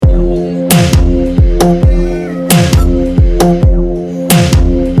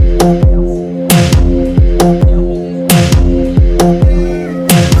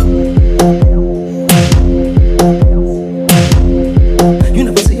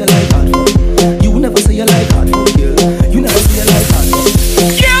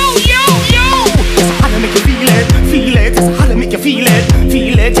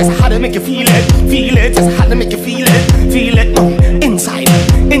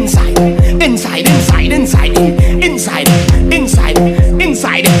inside, inside, inside, inside, inside, inside,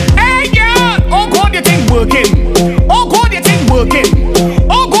 inside. Hey girl, oh God, you think working? Oh God, you think working?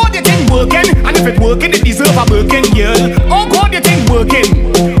 Oh God, you think working? And if it working, it deserve a working, girl. Oh God, you think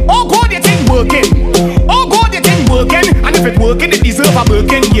working? Oh God, you think working? Oh God, you think working? And if it working, it deserve a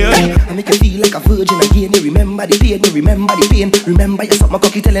working, girl. I make you feel like a virgin again. You remember the pain, you remember the pain. Remember you suck my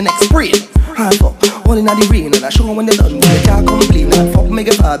cocky till the next spring. Hard fuck, all in the rain. And I show when they done, you can't complain. And fuck make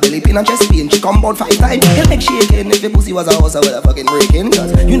it for belly pain and chest pain. She come about 5 times, your leg shaking. If your pussy was a house, I would have fucking breaking.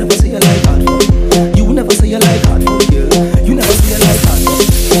 Cause you never say you like hard fuck. You never say you like hard fuck, girl. You never say you like hard fuck.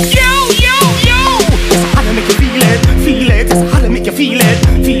 Yo, yo, yo! Just how to make you feel it, feel it. Just how to make you feel it,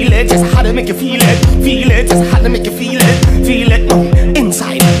 feel it. Just how to make you feel it, feel it. Just how to make you feel it, feel it.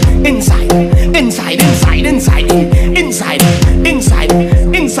 Inside, inside, inside.